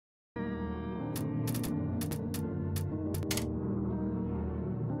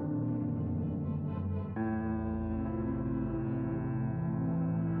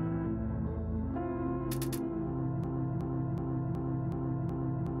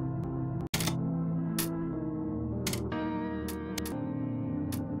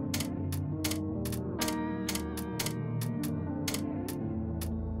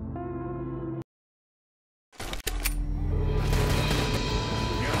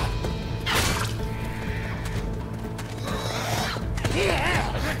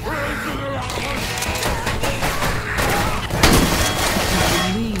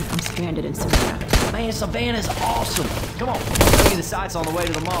Savannah's awesome. Come on, I'll show you the sights on the way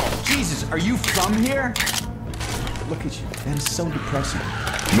to the mall. Jesus, are you from here? Look at you. That is so depressing.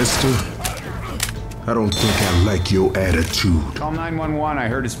 Mister, I don't think I like your attitude. Call 911. I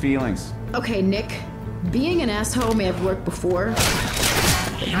hurt his feelings. Okay, Nick. Being an asshole may have worked before,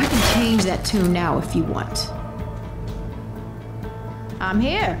 but you can change that tune now if you want. I'm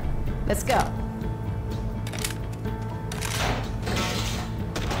here. Let's go.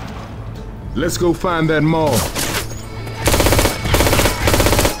 Let's go find that mall.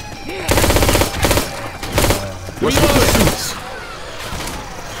 What's with the suits?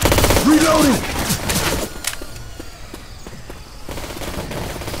 Reloading!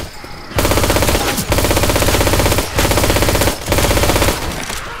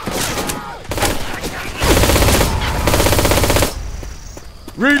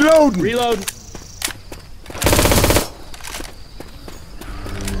 Reloading! Reload.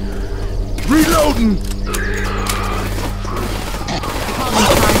 Reloading!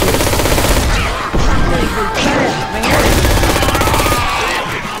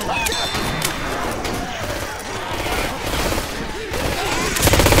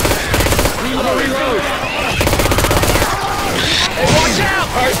 Reload. Hey, watch out!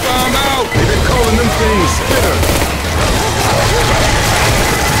 Pipe bomb out! They've been calling them things spitter.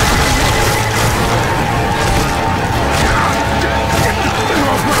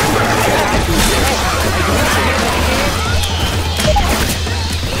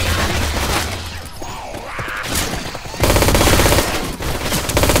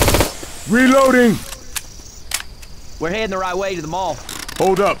 Reloading! We're heading the right way to the mall.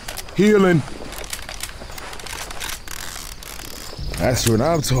 Hold up. Healing. That's what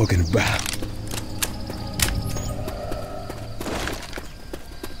I'm talking about.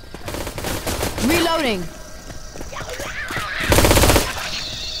 Reloading.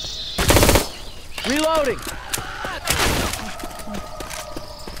 Reloading.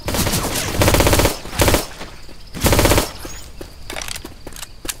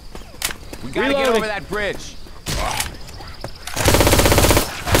 We gotta get over that bridge.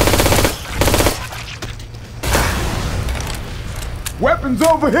 Weapons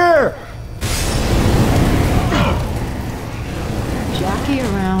over here! Jackie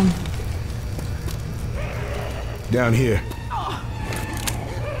around. Down here.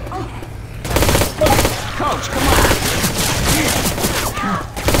 Coach, come on.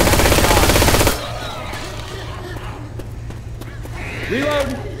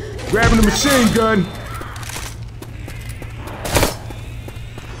 Reload. Grabbing the machine gun.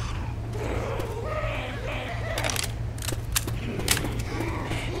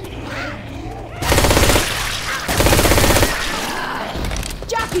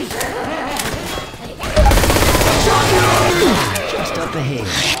 Jackie! Just up ahead.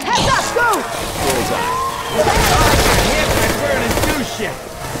 Heads up, go! We're in shit.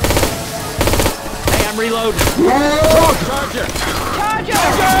 Hey, I'm reloading. Charger.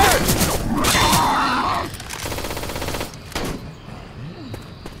 Charger!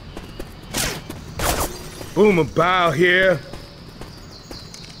 Boomer bow here.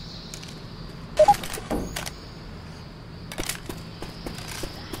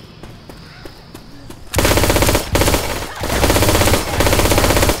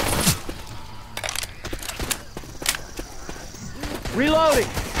 Reloading.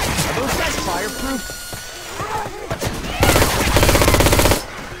 Are those guys fireproof?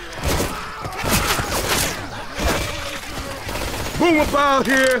 Boomer bow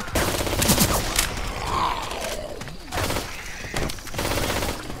here.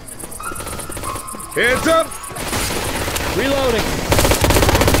 Heads up. Reloading.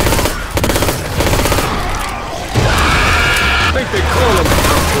 I think they call him.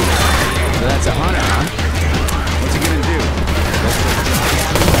 So that's a hunter, huh? What's he gonna do?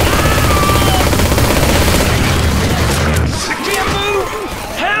 I can't move.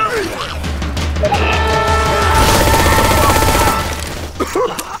 Help!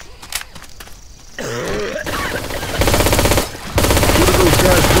 What are those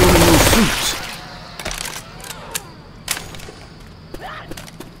guys doing in those suits?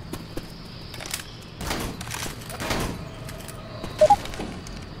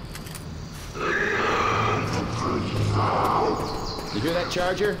 You hear that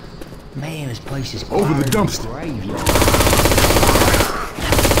charger? Man, this place is Over the quiet. dumpster. Graveyard.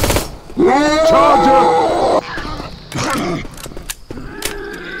 Charger!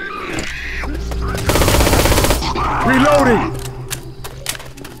 Reloading!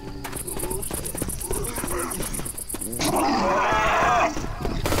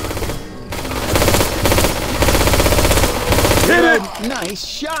 Nice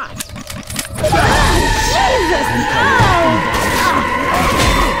shot. Jesus!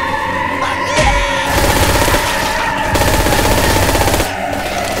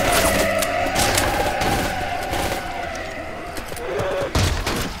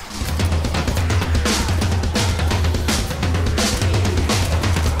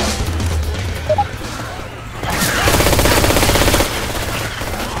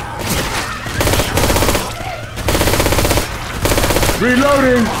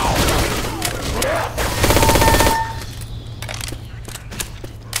 Reloading!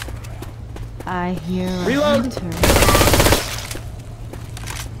 I hear a Reload. hunter.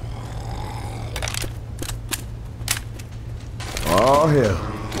 Oh, hell.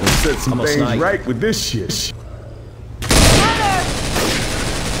 Let's set some Almost things night. right with this shit.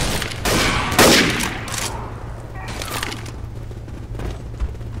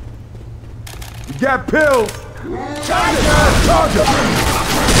 You got pills! Charger!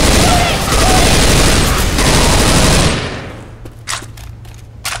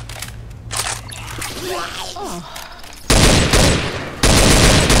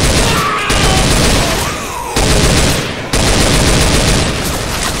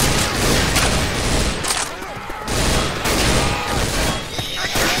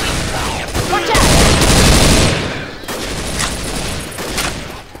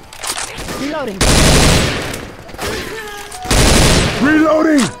 Reloading.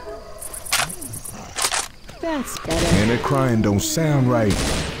 Reloading! That's better. Man, that crying don't sound right.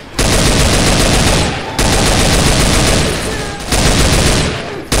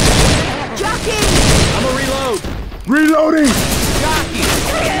 Jockey! I'm a reload. Reloading! Jockey.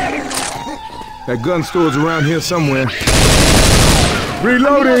 That gun store's around here somewhere.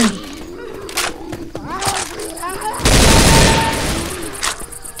 Reloading!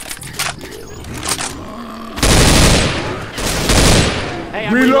 Hey,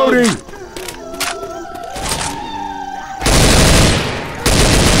 I'm Reloading!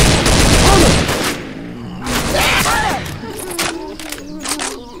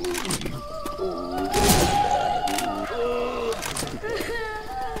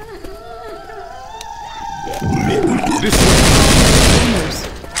 This way. Boomers.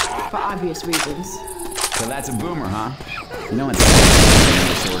 For obvious reasons. So that's a boomer, huh? You know when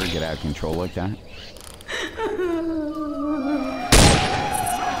disorder get out of control like that?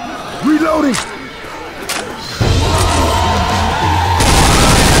 Reloading!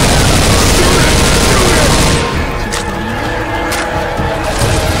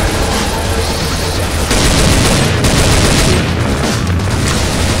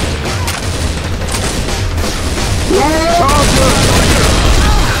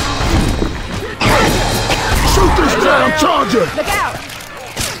 Shoot this damn charger! Look out!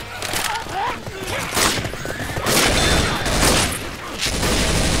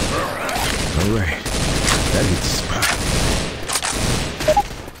 All right, that hits the spot.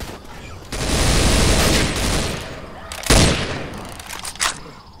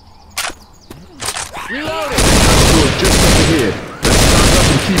 Reloading. Door just up ahead. Let's stock up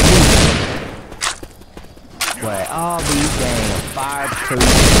and keep moving. Play all these dang fireproof.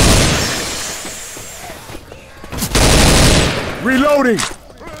 Reloading!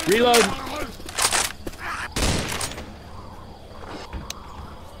 Reload.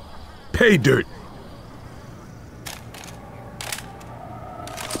 Pay dirt.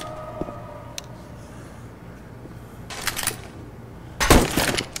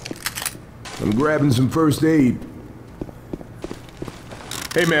 I'm grabbing some first aid.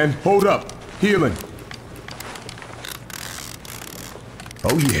 Hey man, hold up. Healing.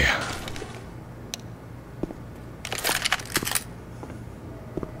 Oh yeah.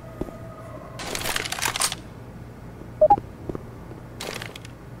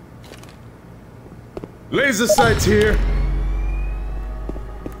 Laser sights here.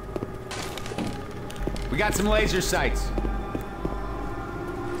 We got some laser sights.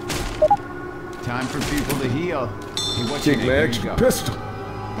 Time for people to heal. Hey, what's your Take name? my Here you extra go. pistol.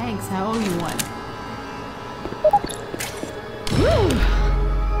 Thanks, I owe you one.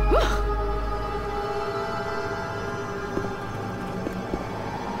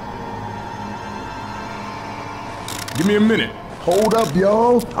 Give me a minute. Hold up,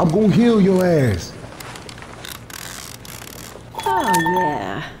 y'all. I'm gonna heal your ass. Oh,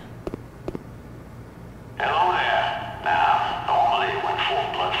 yeah. Hello there. Now, normally when four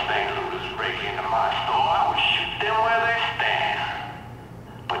bloodstained looters break into my store, I would shoot them where they stand.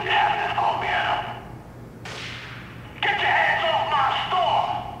 But you haven't informed me, Adam. Get your hands off my store!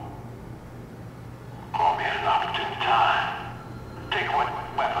 Call me at an opportune time. Take what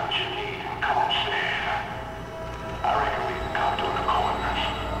weapons you need and come upstairs. I reckon we can come to an accordance.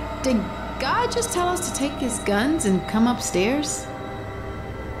 Did God just tell us to take his guns and come upstairs?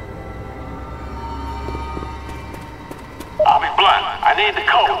 I'll be blunt. I need the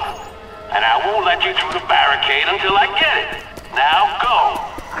code. And I won't let you through the barricade until I get it. Now go.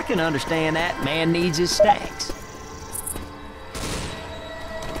 I can understand that. Man needs his stacks.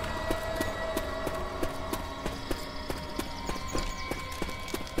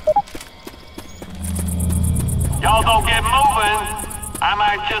 Y'all don't get moving, I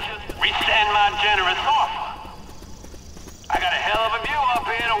might just rescind my generous offer. I got a hell of a view up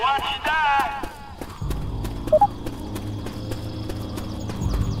here to watch you die.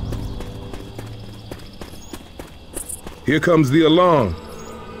 Here comes the alarm.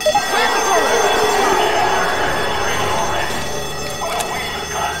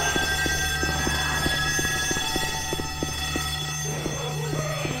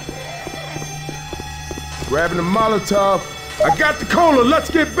 Grabbing the Molotov. I got the cola, let's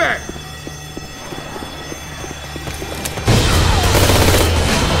get back!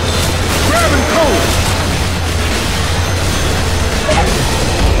 Grabbing cola!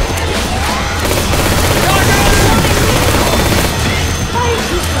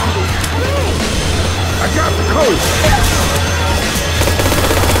 I got the cola!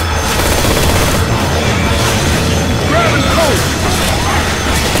 Grabbing cola!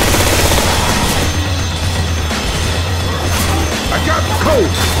 I got the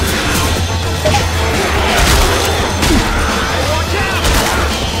code!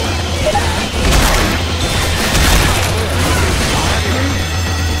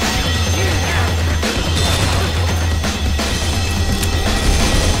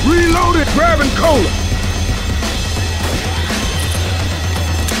 Reloaded, grabbing cola!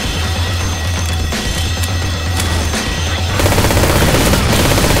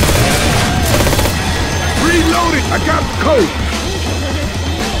 Reloaded, I got the code!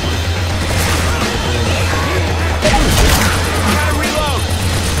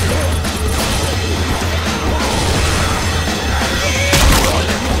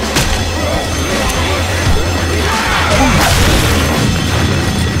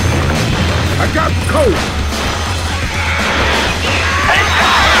 I got the code! Hey,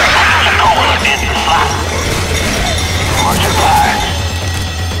 the cola in the slot. Much obliged.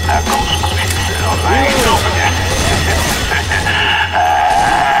 Now go squish yourself. I ain't open yet.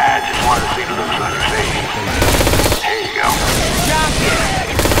 I just want to see the looks on your face. Here you go.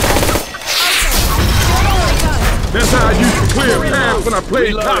 That's how I used to clear paths when I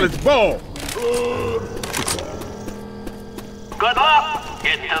played college ball. Good luck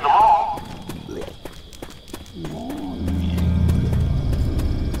getting to the mall.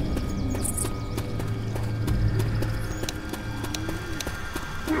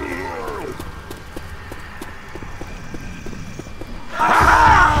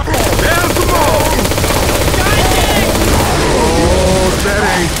 There's the ball! Oh, that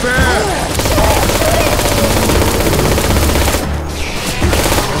ain't fair!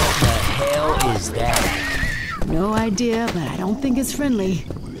 What the hell is that? No idea, but I don't think it's friendly.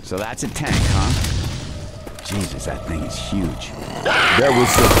 So that's a tank, huh? Jesus, that thing is huge. That was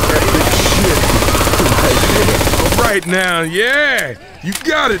some epic shit. All right now, yeah! You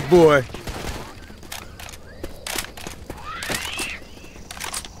got it, boy!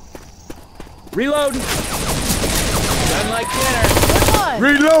 Reloading. Done like dinner. Good one.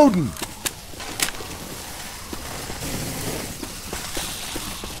 Reloading!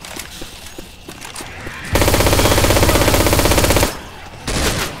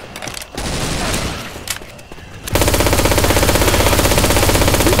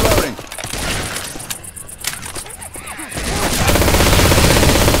 Reloading.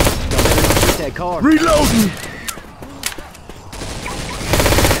 Don't shoot that car. Reloading!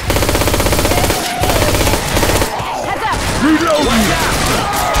 Reloading!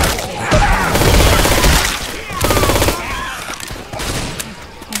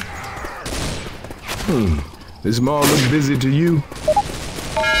 This mall look busy to you?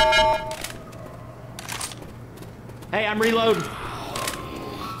 Hey, I'm reloading.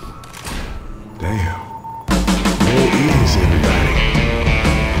 Damn. Where is everybody?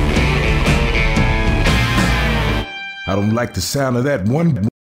 I don't like the sound of that one